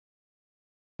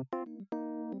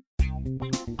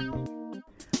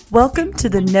Welcome to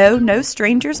the Know No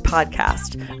Strangers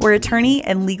podcast, where attorney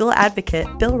and legal advocate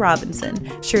Bill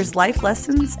Robinson shares life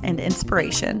lessons and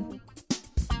inspiration.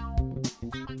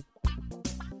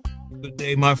 Good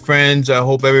day, my friends. I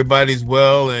hope everybody's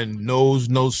well and knows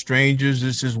no strangers.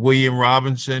 This is William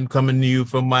Robinson coming to you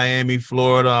from Miami,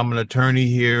 Florida. I'm an attorney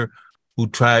here who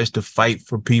tries to fight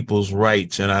for people's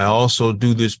rights. And I also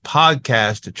do this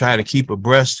podcast to try to keep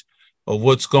abreast of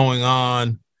what's going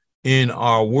on in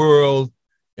our world.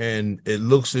 And it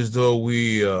looks as though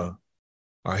we are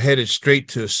headed straight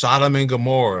to Sodom and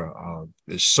Gommorah.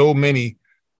 There's so many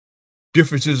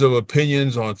differences of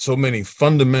opinions on so many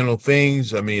fundamental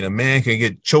things. I mean, a man can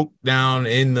get choked down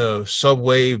in the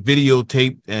subway,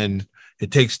 videotaped, and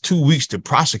it takes 2 weeks to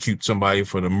prosecute somebody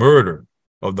for the murder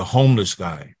of the homeless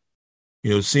guy.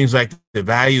 You know, it seems like the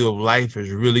value of life has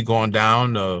really gone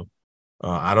down.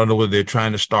 I don't know whether they're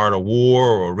trying to start a war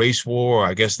or a race war.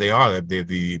 I guess they are.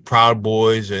 The Proud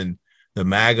Boys and the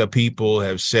MAGA people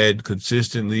have said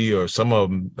consistently, or some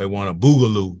of them, they want a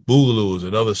boogaloo. Boogaloo is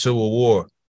another civil war.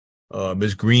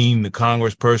 Ms. Green, the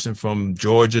congressperson from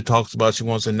Georgia, talks about she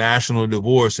wants a national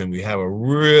divorce, and we have a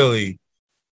really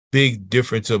big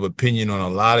difference of opinion on a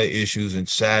lot of issues. And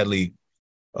sadly,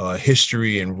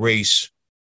 history and race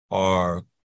are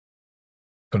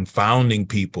confounding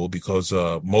people because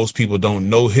most people don't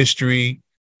know history,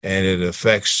 and it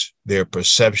affects their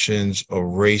perceptions of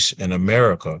race in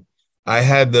America. I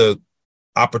had the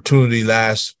opportunity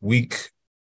last week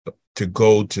to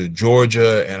go to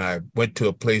Georgia, and I went to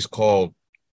a place called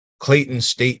Clayton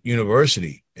State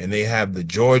University, and they have the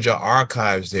Georgia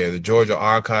Archives there. The Georgia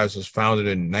Archives was founded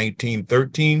in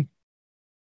 1913.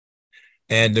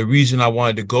 And the reason I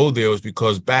wanted to go there was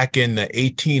because back in the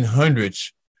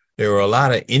 1800s, there were a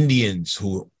lot of Indians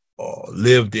who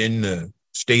lived in the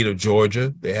state of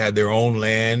Georgia. They had their own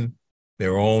land,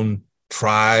 their own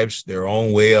tribes, their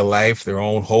own way of life, their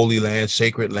own holy lands,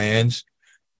 sacred lands.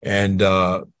 And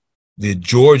the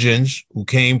Georgians who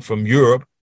came from Europe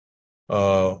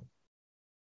wanted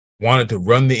to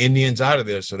run the Indians out of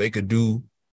there so they could do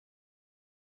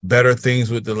better things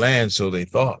with the land, so they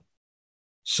thought.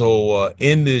 So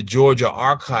in the Georgia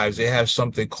Archives, they have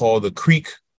something called the Creek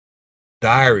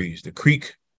Diaries, the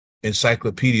Creek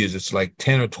Encyclopedias. It's like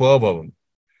 10 or 12 of them.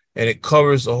 And it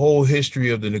covers the whole history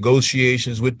of the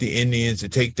negotiations with the Indians to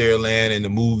take their land and to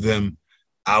move them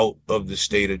out of the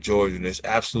state of Georgia. And it's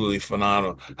absolutely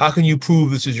phenomenal. How can you prove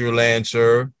this is your land,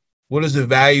 sir? What is the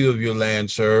value of your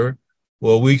land, sir?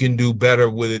 Well, we can do better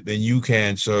with it than you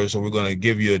can, sir. So we're going to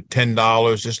give you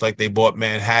 $10, just like they bought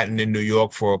Manhattan in New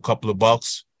York for a couple of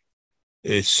bucks.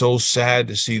 It's so sad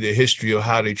to see the history of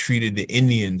how they treated the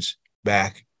Indians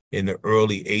back in the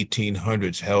early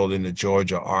 1800s, held in the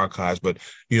Georgia Archives. But,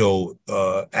 you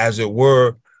know, as it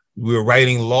were, we're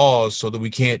writing laws so that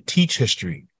we can't teach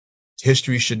history.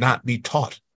 History should not be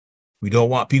taught. We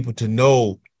don't want people to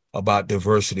know about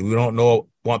diversity. We don't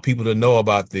want people to know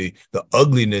about the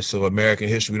ugliness of American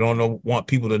history. We don't want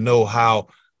people to know how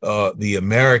the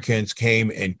Americans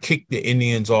came and kicked the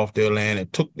Indians off their land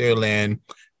and took their land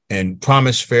and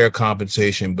promised fair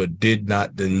compensation, but did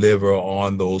not deliver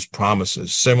on those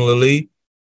promises. Similarly,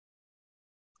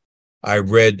 I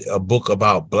read a book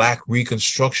about Black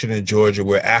Reconstruction in Georgia,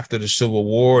 where after the Civil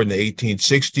War in the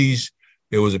 1860s,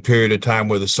 there was a period of time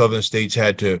where the Southern states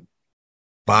had to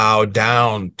bow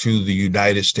down to the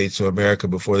United States of America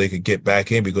before they could get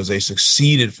back in, because they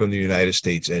seceded from the United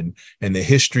States. And the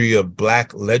history of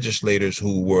Black legislators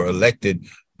who were elected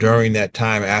during that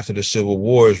time after the Civil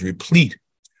War is replete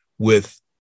with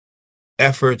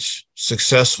efforts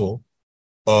successful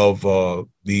of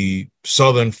the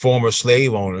Southern former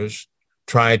slave owners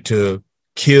trying to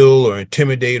kill or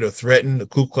intimidate or threaten the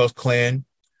Ku Klux Klan,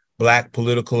 Black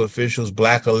political officials,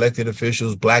 Black elected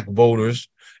officials, Black voters.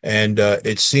 And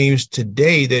it seems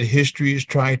today that history is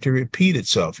trying to repeat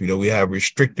itself. You know, we have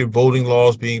restrictive voting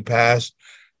laws being passed.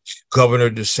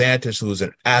 Governor DeSantis, who is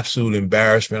an absolute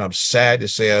embarrassment. I'm sad to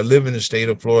say I live in the state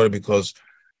of Florida because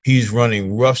he's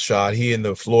running roughshod. He and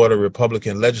the Florida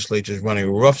Republican legislature is running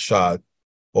roughshod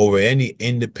over any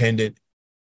independent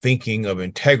thinking of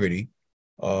integrity.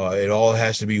 It all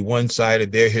has to be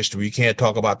one-sided, their history. You can't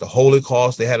talk about the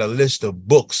Holocaust. They had a list of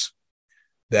books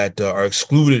that are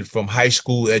excluded from high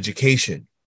school education.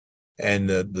 And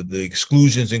the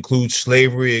exclusions include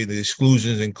slavery. The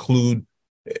exclusions include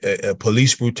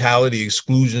police brutality.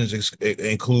 Exclusions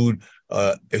include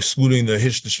excluding the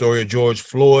story of George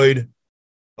Floyd.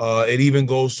 It even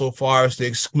goes so far as to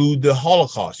exclude the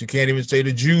Holocaust. You can't even say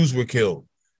the Jews were killed.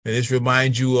 And this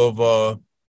reminds you of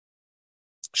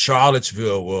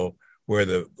Charlottesville, where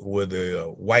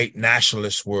the white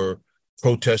nationalists were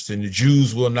protesting, the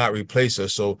Jews will not replace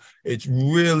us. So it's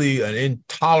really an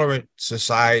intolerant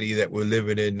society that we're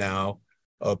living in now.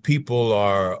 People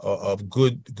are of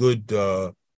good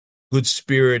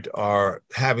spirit are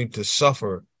having to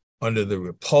suffer under the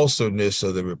repulsiveness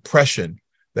of the repression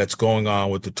that's going on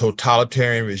with the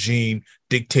totalitarian regime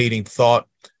dictating thought,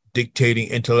 dictating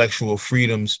intellectual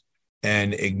freedoms,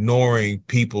 and ignoring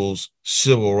people's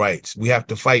civil rights. We have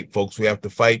to fight, folks. We have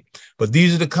to fight. But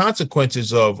these are the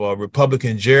consequences of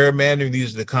Republican gerrymandering.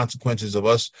 These are the consequences of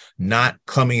us not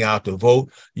coming out to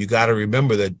vote. You got to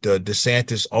remember that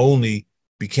DeSantis only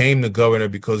became the governor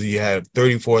because he had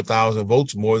 34,000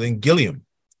 votes more than Gilliam.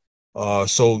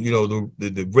 So,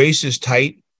 the race is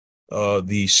tight.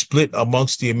 The split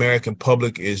amongst the American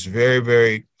public is very,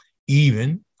 very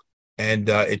even. And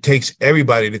it takes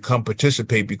everybody to come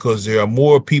participate because there are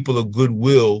more people of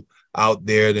goodwill out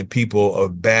there than people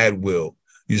of bad will.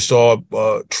 You saw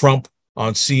Trump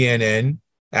on CNN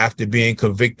after being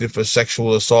convicted for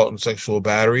sexual assault and sexual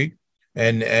battery.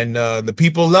 And the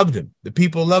people loved him. The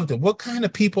people loved him. What kind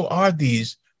of people are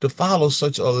these to follow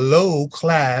such a low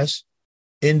class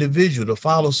individual, to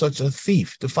follow such a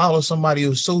thief, to follow somebody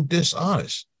who's so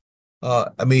dishonest?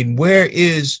 Where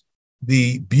is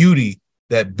the beauty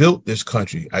that built this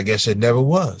country? I guess it never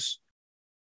was.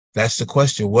 That's the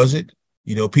question. Was it?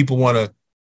 People want to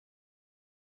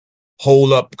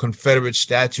hold up Confederate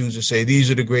statues and say,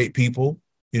 these are the great people.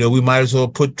 We might as well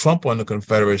put Trump on the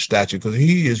Confederate statue because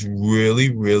he is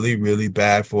really, really, really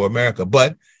bad for America.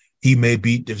 But he may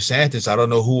beat DeSantis. I don't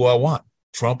know who I want,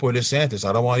 Trump or DeSantis.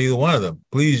 I don't want either one of them.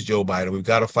 Please, Joe Biden, we've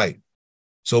got to fight.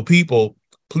 So people,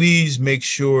 please make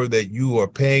sure that you are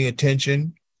paying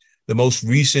attention. The most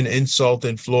recent insult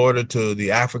in Florida to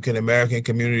the African-American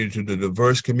community, to the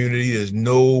diverse community, there's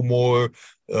no more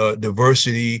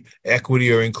diversity,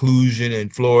 equity, or inclusion in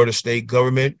Florida state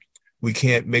government. We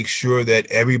can't make sure that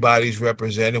everybody's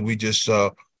represented. We just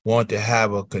want to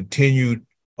have a continued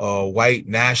white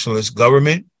nationalist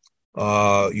government.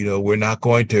 We're not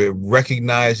going to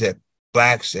recognize that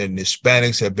Blacks and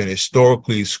Hispanics have been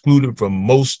historically excluded from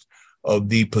most of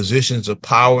the positions of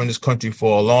power in this country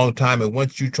for a long time. And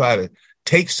once you try to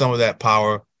take some of that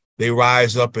power, they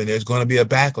rise up and there's going to be a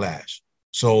backlash.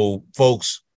 So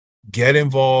folks, get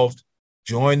involved,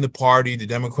 join the party, the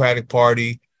Democratic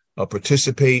Party,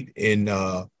 participate in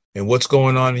what's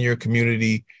going on in your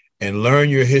community and learn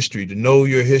your history. To know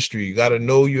your history, you got to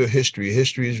know your history.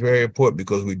 History is very important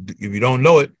because if you don't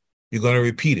know it, you're going to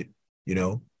repeat it.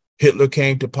 Hitler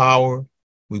came to power.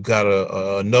 We've got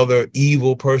another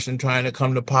evil person trying to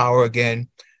come to power again,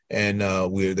 and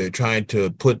we're trying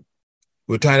to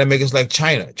make us like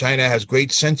China. China has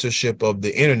great censorship of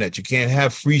the internet. You can't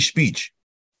have free speech.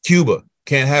 Cuba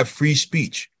can't have free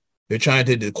speech. They're trying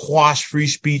to quash free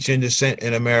speech and dissent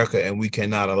in America, and we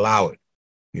cannot allow it.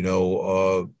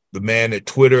 The man at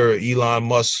Twitter, Elon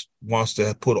Musk, wants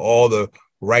to put all the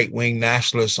right-wing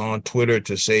nationalists on Twitter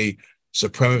to say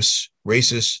supremacist,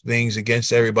 racist things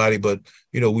against everybody. But,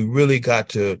 we really got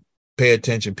to pay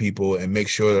attention, people, and make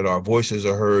sure that our voices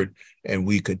are heard and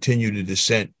we continue to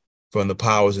dissent from the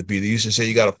powers that be. They used to say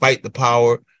you got to fight the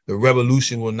power. The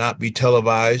revolution will not be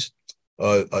televised.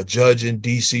 A judge in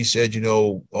D.C. said,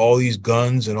 all these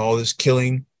guns and all this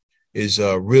killing is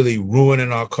really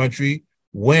ruining our country.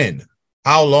 When?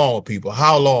 How long, people?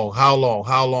 How long? How long?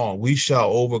 How long? We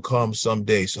shall overcome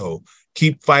someday. So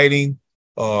keep fighting,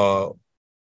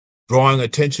 drawing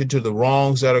attention to the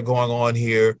wrongs that are going on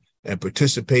here, and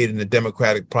participate in the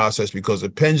democratic process, because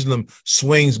the pendulum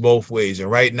swings both ways.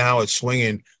 And right now it's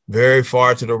swinging very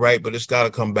far to the right, but it's got to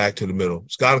come back to the middle.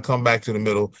 It's got to come back to the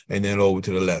middle and then over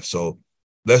to the left. So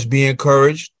let's be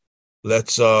encouraged.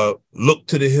 Let's look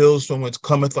to the hills from whence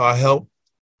cometh our help.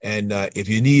 And if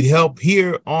you need help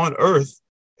here on earth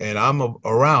and I'm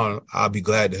around, I'll be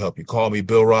glad to help you. Call me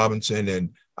Bill Robinson,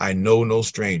 and I know no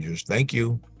strangers. Thank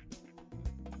you.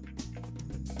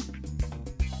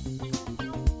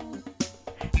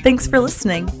 Thanks for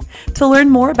listening. To learn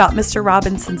more about Mr.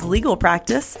 Robinson's legal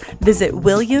practice, visit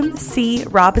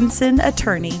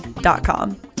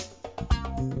williamcrobinsonattorney.com.